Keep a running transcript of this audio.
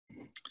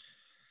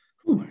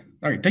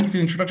All right, thank you for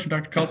the introduction,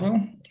 Dr.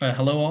 Caldwell.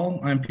 Hello all,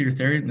 I'm Peter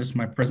Therriat, and this is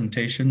my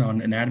presentation on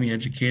anatomy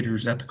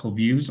educators' ethical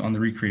views on the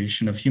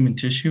recreation of human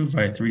tissue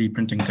via 3D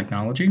printing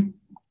technology.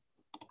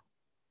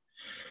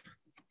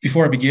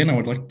 Before I begin, I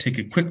would like to take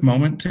a quick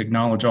moment to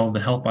acknowledge all of the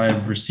help I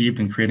have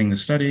received in creating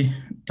this study.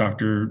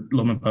 Dr.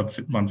 Loman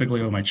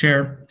Bonfiglio, my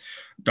chair,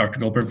 Dr.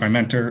 Goldberg, my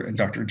mentor, and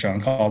Dr.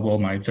 John Caldwell,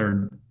 my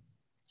third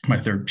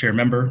chair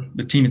member,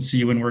 the team at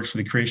CUN works for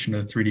the creation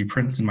of the 3D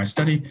prints in my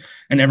study,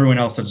 and everyone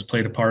else that has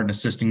played a part in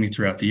assisting me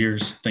throughout the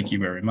years. Thank you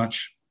very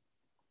much.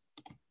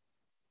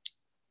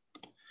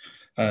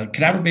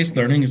 Cadaver-based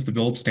learning is the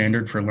gold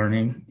standard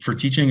for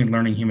teaching and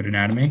learning human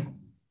anatomy.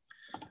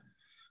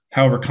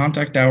 However,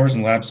 contact hours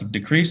in labs have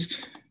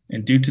decreased,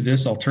 and due to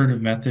this,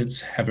 alternative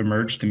methods have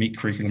emerged to meet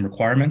curriculum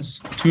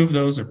requirements. Two of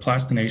those are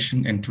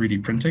plastination and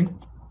 3D printing.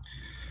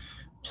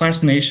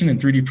 Plastination and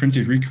 3D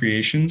printed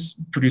recreations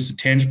produce a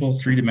tangible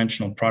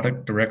three-dimensional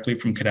product directly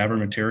from cadaver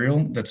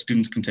material that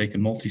students can take a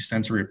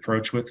multi-sensory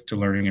approach with to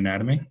learning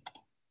anatomy.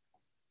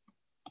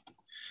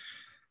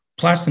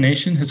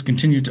 Plastination has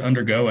continued to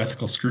undergo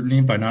ethical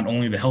scrutiny by not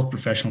only the health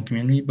professional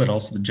community, but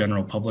also the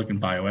general public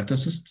and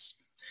bioethicists.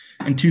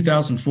 In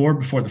 2004,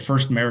 before the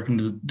first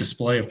American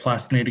display of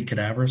plastinated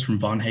cadavers from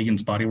Von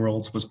Hagen's Body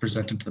Worlds was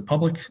presented to the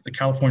public, the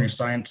California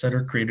Science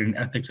Center created an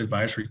ethics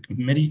advisory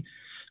committee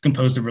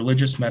composed of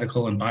religious,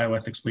 medical, and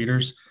bioethics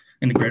leaders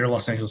in the greater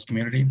Los Angeles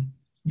community.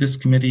 This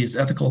committee's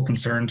ethical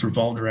concerns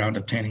revolved around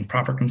obtaining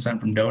proper consent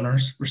from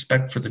donors,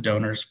 respect for the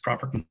donors,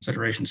 proper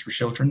considerations for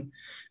children,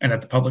 and that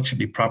the public should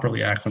be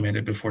properly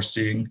acclimated before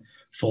seeing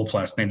full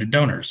plastinated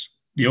donors.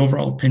 The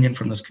overall opinion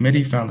from this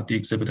committee found that the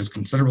exhibit has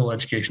considerable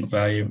educational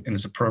value and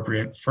is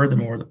appropriate.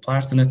 Furthermore, the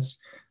plastinates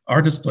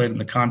are displayed in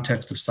the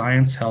context of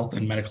science, health,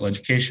 and medical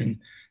education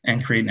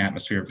and create an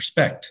atmosphere of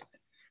respect.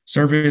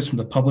 Surveys from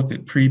the public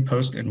that pre,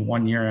 post, and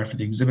 1 year after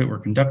the exhibit were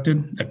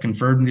conducted that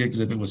confirmed the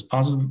exhibit was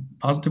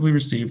positively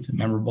received,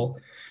 memorable,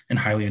 and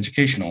highly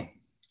educational.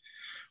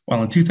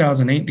 While in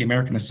 2008, the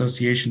American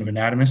Association of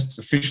Anatomists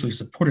officially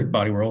supported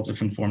Body Worlds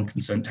if informed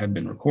consent had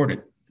been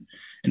recorded.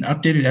 An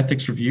updated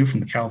ethics review from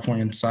the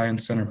California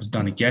Science Center was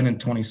done again in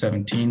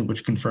 2017,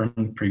 which confirmed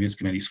the previous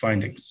committee's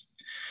findings.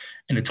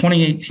 In a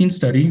 2018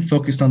 study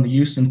focused on the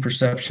use and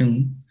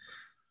perceptions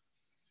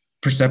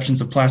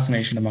of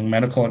plastination among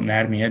medical and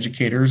anatomy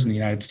educators in the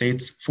United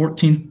States,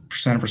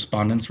 14% of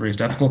respondents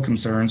raised ethical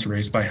concerns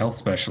raised by health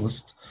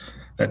specialists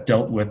that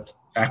dealt with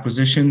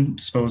acquisition,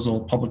 disposal,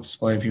 public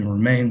display of human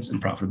remains,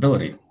 and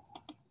profitability.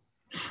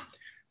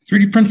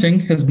 3D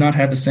printing has not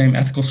had the same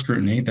ethical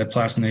scrutiny that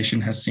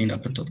plastination has seen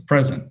up until the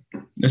present.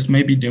 This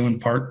may be due in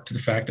part to the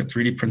fact that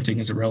 3D printing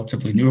is a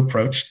relatively new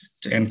approach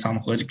to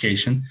anatomical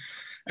education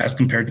as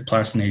compared to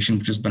plastination,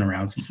 which has been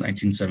around since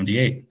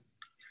 1978.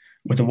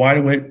 With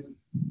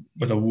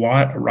a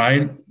wide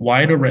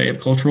array of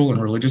cultural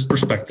and religious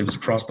perspectives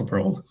across the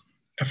world,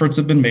 efforts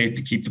have been made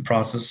to keep the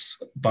process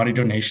of body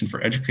donation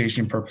for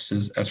education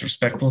purposes as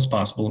respectful as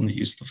possible in the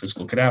use of the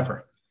physical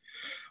cadaver.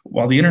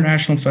 While the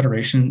International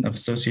Federation of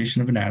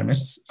Association of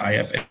Anatomists,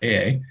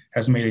 IFAA,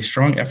 has made a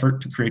strong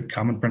effort to create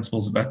common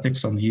principles of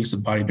ethics on the use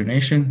of body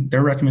donation,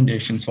 their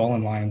recommendations fall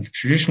in line with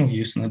traditional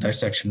use in the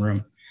dissection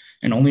room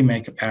and only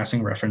make a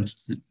passing reference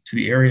to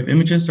the area of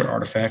images or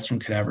artifacts from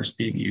cadavers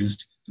being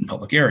used in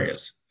public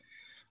areas.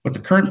 What the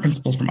current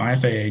principles from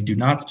IFAA do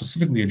not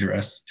specifically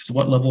address is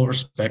what level of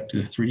respect to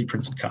the 3D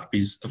printed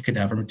copies of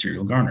cadaver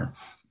material garner.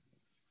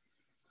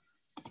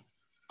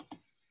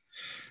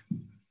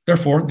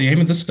 Therefore, the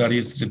aim of this study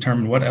is to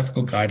determine what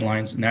ethical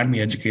guidelines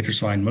anatomy educators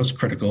find most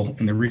critical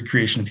in the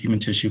recreation of human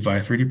tissue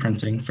via 3D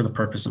printing for the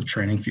purpose of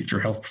training future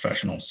health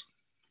professionals.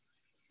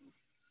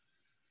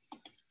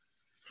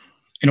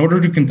 In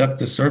order to conduct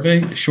this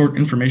survey, a short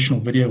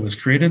informational video was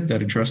created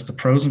that addressed the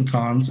pros and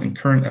cons and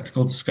current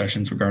ethical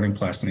discussions regarding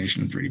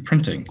plastination and 3D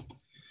printing.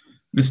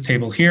 This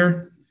table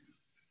here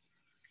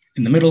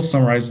in the middle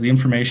summarizes the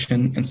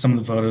information and some of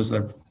the photos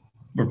that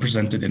were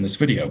presented in this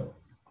video.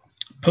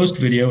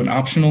 Post-video, an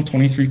optional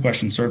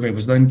 23-question survey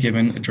was then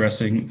given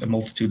addressing a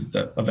multitude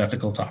of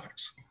ethical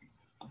topics.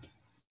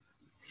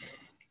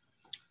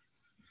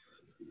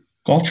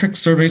 Qualtrics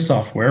survey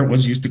software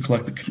was used to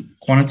collect the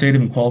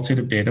quantitative and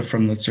qualitative data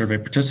from the survey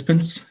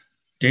participants.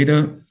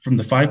 Data from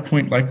the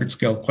 5-point Likert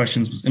scale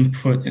questions was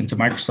input into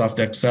Microsoft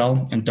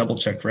Excel and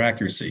double-checked for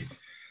accuracy.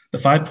 The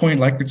 5-point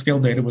Likert scale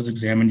data was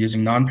examined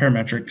using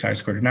non-parametric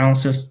chi-squared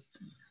analysis.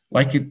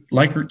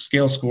 Likert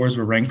scale scores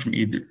were ranked from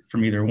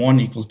either 1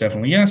 equals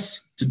definitely yes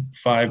to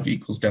 5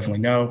 equals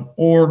definitely no,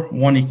 or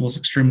 1 equals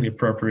extremely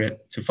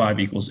appropriate to 5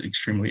 equals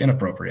extremely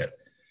inappropriate.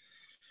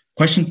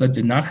 Questions that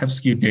did not have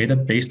skewed data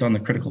based on the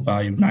critical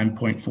value of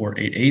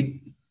 9.488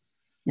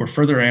 were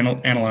further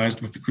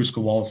analyzed with the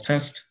Kruskal-Wallis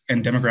test,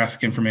 and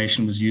demographic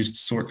information was used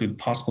to sort through the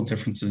possible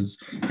differences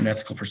in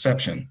ethical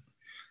perception.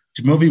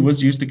 Jamovi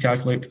was used to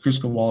calculate the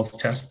Kruskal-Wallis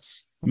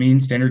test's mean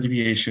standard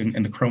deviation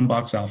in the Chrome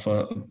box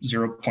alpha of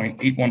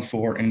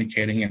 0.814,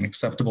 indicating an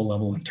acceptable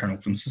level of internal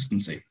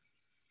consistency.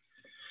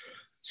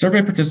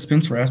 Survey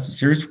participants were asked a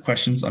series of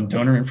questions on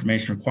donor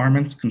information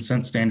requirements,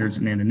 consent standards,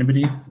 and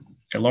anonymity.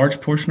 A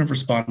large portion of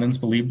respondents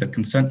believe that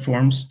consent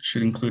forms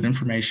should include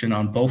information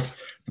on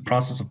both the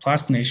process of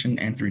plastination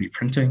and 3D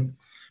printing.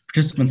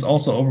 Participants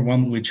also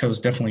overwhelmingly chose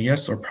definitely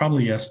yes or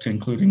probably yes to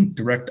including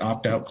direct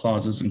opt-out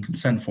clauses in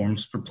consent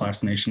forms for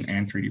plastination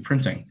and 3D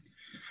printing.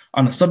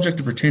 On the subject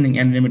of retaining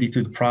anonymity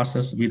through the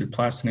process of either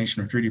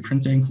plastination or 3D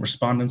printing,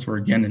 respondents were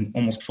again in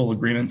almost full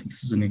agreement that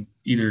this is an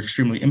either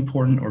extremely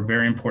important or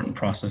very important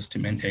process to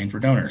maintain for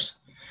donors.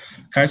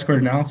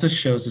 Chi-squared analysis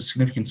shows a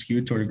significant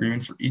skew toward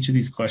agreement for each of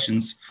these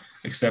questions,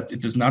 except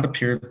it does not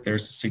appear that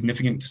there's a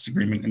significant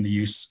disagreement in the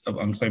use of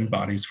unclaimed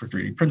bodies for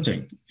 3D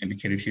printing,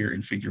 indicated here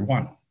in Figure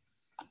 1.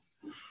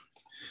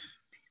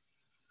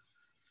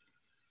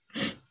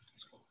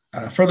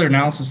 Further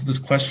analysis of this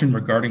question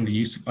regarding the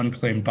use of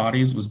unclaimed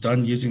bodies was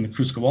done using the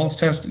Kruskal-Wallis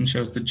test and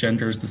shows that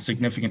gender is the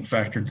significant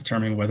factor in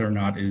determining whether or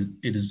not it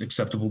is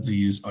acceptable to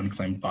use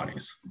unclaimed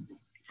bodies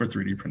for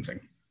 3D printing.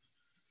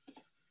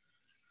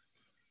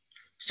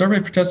 Survey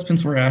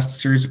participants were asked a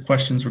series of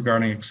questions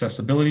regarding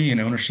accessibility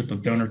and ownership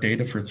of donor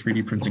data for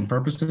 3D printing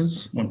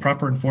purposes. When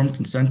proper informed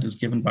consent is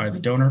given by the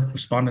donor,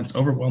 respondents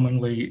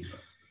overwhelmingly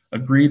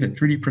agree that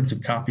 3D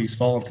printed copies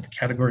fall into the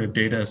category of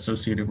data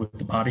associated with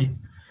the body.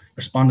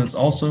 Respondents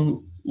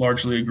also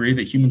largely agree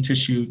that human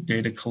tissue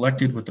data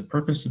collected with the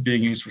purpose of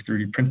being used for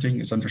 3D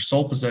printing is under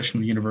sole possession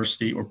of the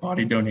university or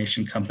body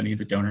donation company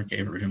the donor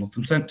gave original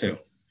consent to.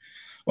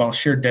 While a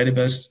shared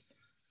database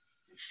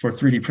for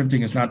 3D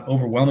printing is not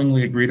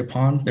overwhelmingly agreed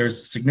upon,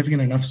 there's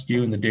significant enough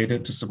skew in the data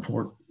to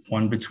support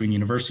one between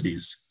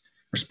universities.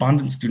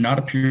 Respondents do not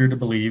appear to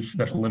believe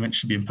that a limit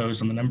should be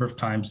imposed on the number of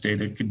times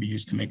data could be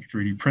used to make a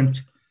 3D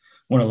print.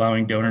 When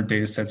allowing donor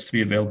data sets to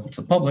be available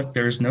to the public,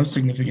 there is no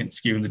significant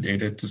skew in the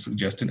data to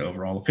suggest an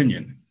overall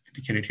opinion,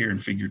 indicated here in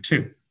Figure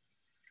 2.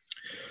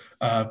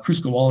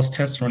 Kruskal-Wallis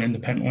tests run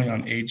independently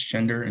on age,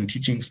 gender, and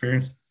teaching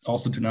experience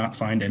also do not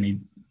find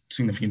any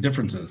significant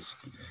differences.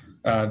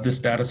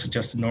 This data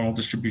suggests a normal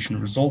distribution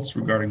of results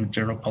regarding the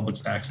general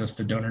public's access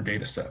to donor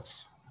data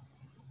sets.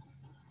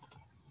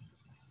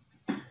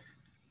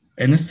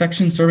 In this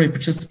section, survey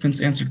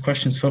participants answered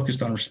questions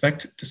focused on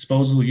respect,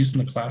 disposal, use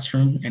in the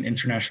classroom, and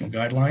international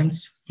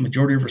guidelines. A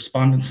majority of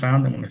respondents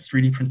found that when a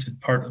 3D printed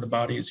part of the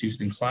body is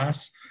used in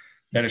class,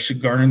 that it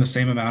should garner the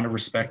same amount of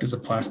respect as a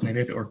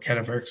plastinated or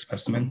cadaveric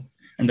specimen,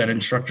 and that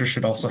instructors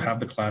should also have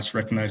the class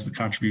recognize the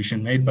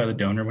contribution made by the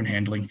donor when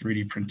handling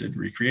 3D printed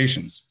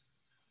recreations.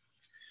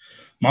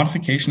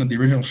 Modification of the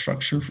original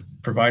structure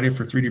provided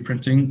for 3D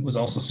printing was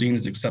also seen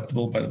as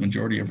acceptable by the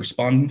majority of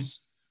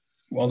respondents.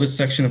 While this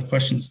section of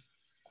questions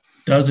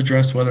does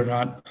address whether or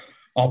not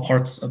all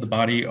parts of the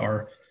body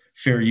are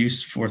fair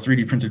use for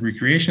 3D printed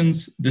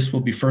recreations, this will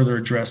be further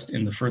addressed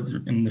in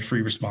the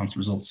free response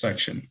results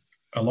section.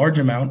 A large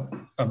amount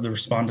of the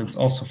respondents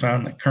also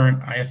found that current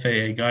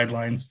IFAA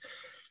guidelines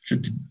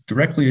should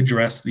directly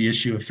address the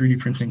issue of 3D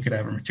printing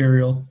cadaver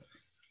material.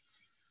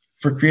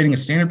 For creating a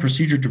standard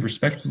procedure to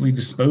respectfully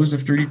dispose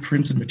of 3D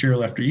printed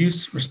material after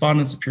use,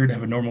 respondents appear to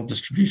have a normal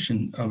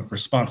distribution of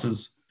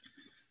responses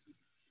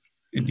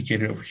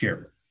indicated over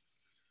here.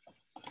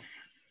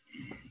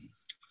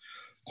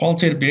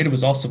 Qualitative data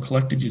was also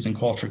collected using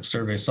Qualtrics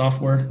survey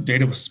software.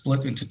 Data was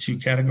split into two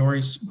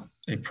categories,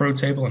 a pro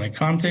table and a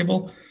con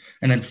table,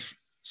 and then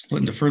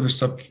split into further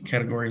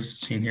subcategories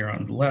seen here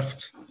on the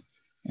left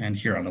and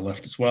here on the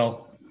left as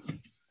well.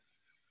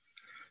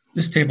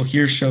 This table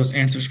here shows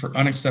answers for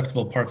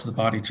unacceptable parts of the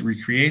body to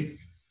recreate.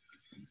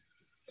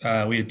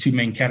 We had two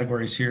main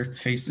categories here,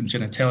 face and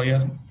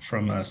genitalia,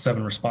 from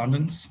 7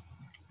 respondents.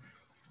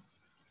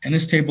 And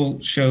this table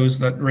shows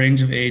that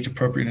range of age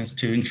appropriateness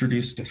to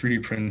introduce the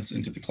 3D prints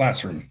into the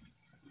classroom.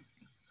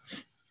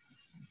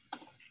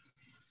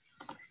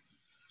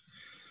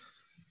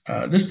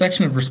 This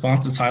section of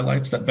responses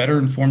highlights that better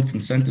informed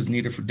consent is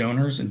needed for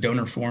donors, and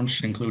donor forms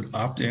should include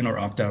opt-in or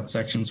opt-out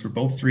sections for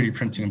both 3D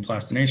printing and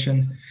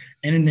plastination.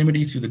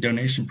 Anonymity through the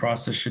donation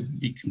process should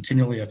be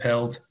continually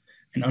upheld,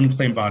 and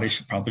unclaimed bodies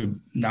should probably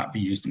not be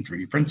used in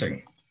 3D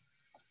printing.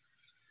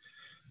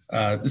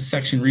 This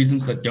section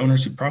reasons that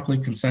donors who properly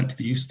consent to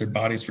the use of their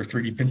bodies for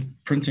 3D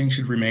printing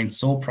should remain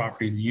sole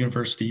property of the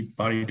university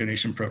body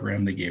donation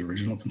program they gave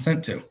original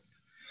consent to.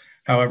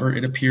 However,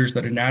 it appears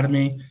that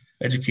anatomy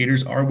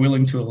educators are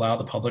willing to allow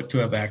the public to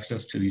have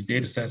access to these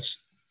data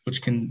sets,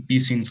 which can be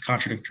seen as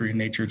contradictory in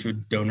nature to a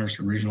donor's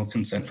original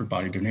consent for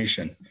body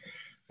donation.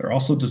 There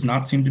also does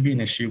not seem to be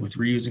an issue with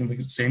reusing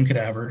the same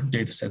cadaver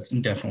data sets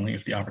indefinitely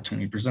if the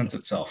opportunity presents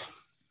itself.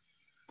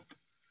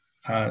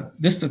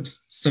 This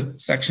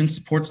section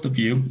supports the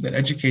view that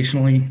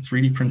educationally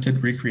 3D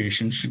printed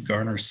recreation should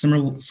garner a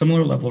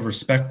similar level of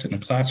respect in the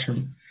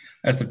classroom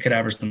as the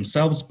cadavers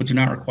themselves, but do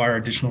not require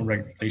additional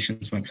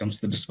regulations when it comes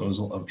to the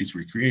disposal of these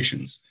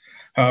recreations.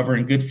 However,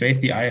 in good faith,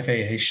 the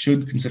IFAA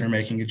should consider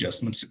making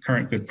adjustments to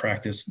current good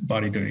practice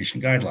body donation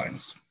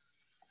guidelines.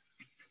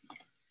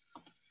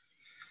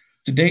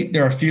 To date,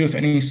 there are few, if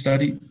any,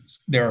 studies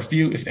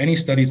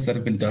that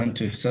have been done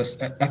to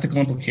assess ethical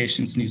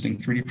implications in using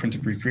 3D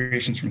printed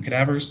recreations from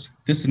cadavers.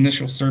 This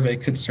initial survey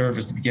could serve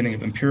as the beginning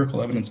of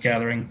empirical evidence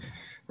gathering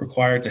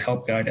required to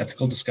help guide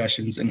ethical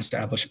discussions and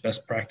establish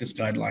best practice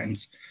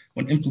guidelines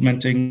when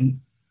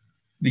implementing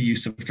the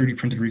use of 3D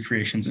printed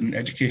recreations in an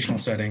educational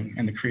setting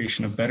and the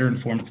creation of better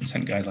informed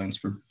consent guidelines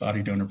for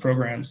body donor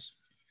programs.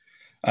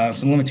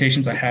 Some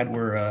limitations I had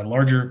were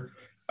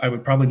I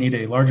would probably need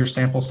a larger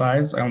sample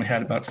size. I only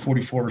had about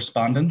 44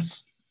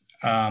 respondents.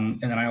 And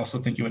then I also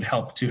think it would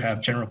help to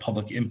have general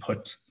public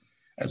input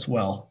as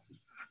well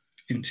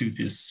into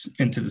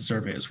the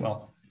survey as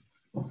well.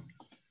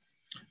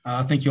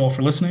 Thank you all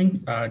for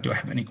listening. Do I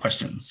have any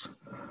questions?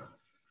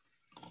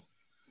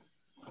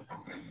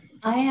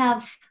 I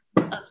have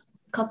a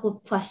couple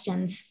of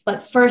questions,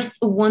 but first,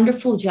 a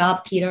wonderful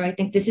job, Peter. I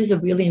think this is a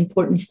really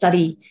important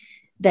study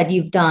that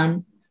you've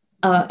done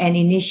and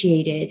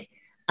initiated.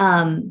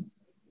 I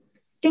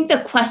think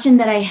the question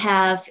that I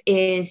have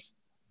is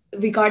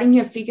regarding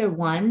your figure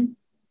 1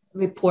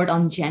 report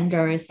on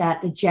gender, is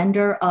that the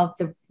gender of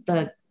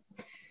the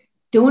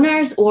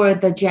donors or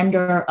the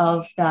gender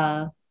of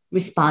the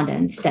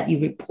respondents that you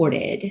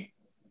reported?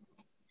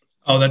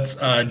 Oh, that's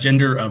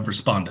gender of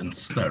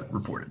respondents that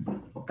reported.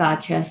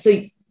 Gotcha. So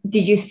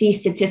did you see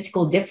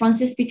statistical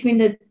differences between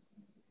the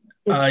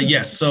two?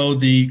 Yes. So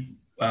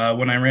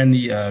when I ran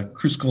the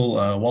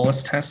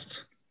Kruskal-Wallis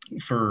test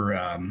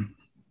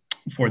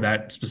for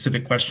that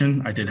specific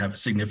question, I did have a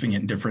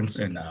significant difference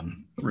in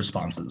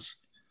responses.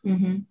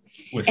 Mm-hmm.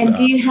 And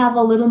do you have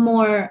a little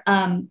more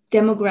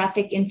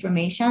demographic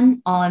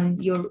information on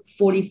your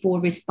 44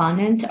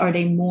 respondents? Are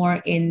they more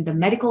in the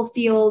medical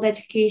field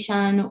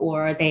education,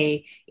 or are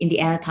they in the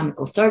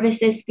anatomical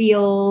services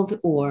field,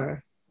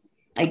 or?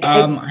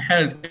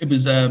 It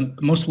was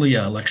mostly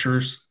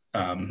lecturers,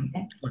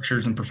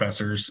 lecturers and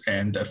professors,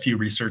 and a few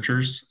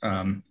researchers.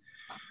 And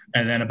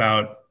then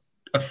about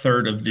a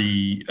third of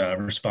the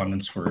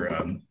respondents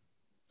were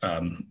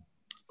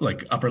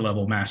like upper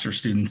level master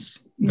students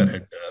that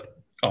had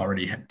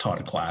already taught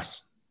a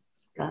class.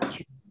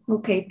 Gotcha.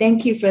 Okay,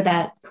 thank you for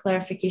that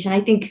clarification. I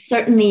think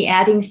certainly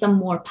adding some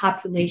more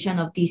population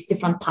of these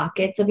different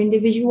pockets of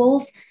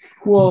individuals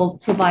will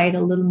provide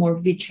a little more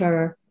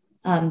richer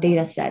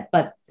data set,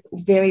 but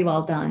very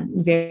well done,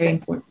 very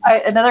important.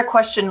 Another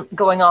question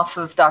going off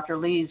of Dr.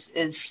 Lee's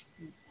is,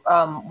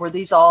 were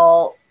these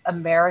all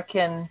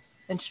American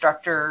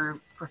instructor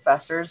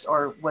professors,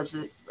 or was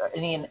it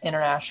any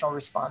international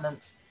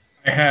respondents?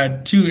 I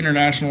had 2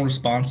 international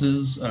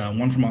responses,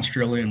 one from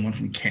Australia and one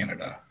from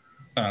Canada.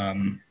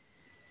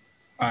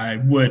 I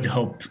would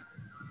hope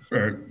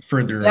for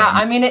further. Yeah,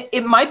 I mean,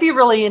 it might be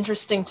really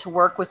interesting to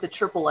work with the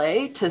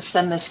AAA to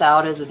send this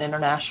out as an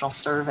international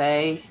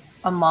survey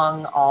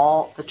among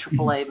all the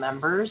AAA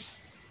members.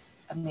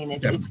 I mean,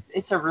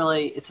 it's a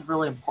really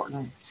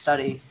important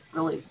study,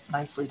 really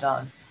nicely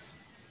done.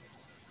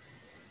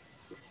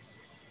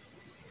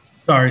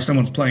 Sorry,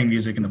 someone's playing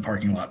music in the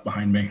parking lot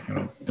behind me.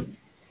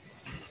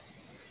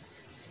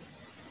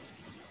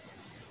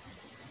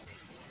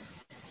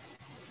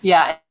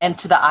 Yeah, and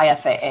to the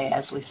IFAA,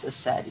 as Lisa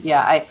said.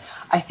 Yeah,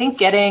 I think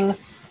getting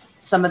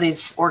some of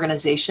these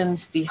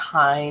organizations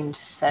behind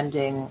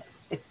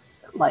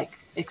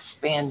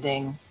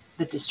expanding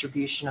the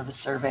distribution of a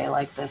survey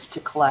like this to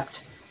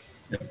collect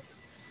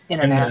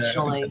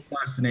internationally. And the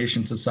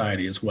Presenation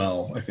Society as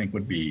well, I think,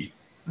 would be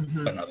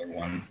another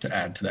one to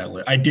add to that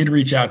list. I did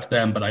reach out to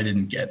them, but I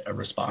didn't get a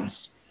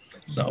response.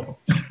 So,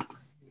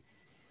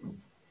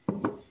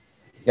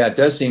 yeah, it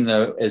does seem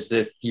though as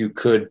if you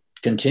could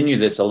continue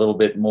this a little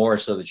bit more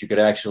so that you could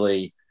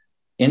actually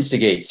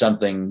instigate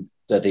something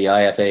that the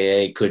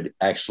IFAA could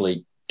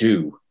actually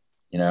do,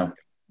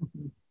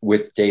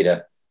 with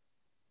data.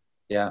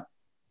 Yeah.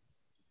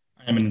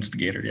 I am an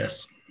instigator,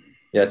 yes.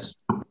 Yes.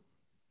 All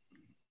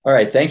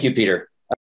right. Thank you, Peter.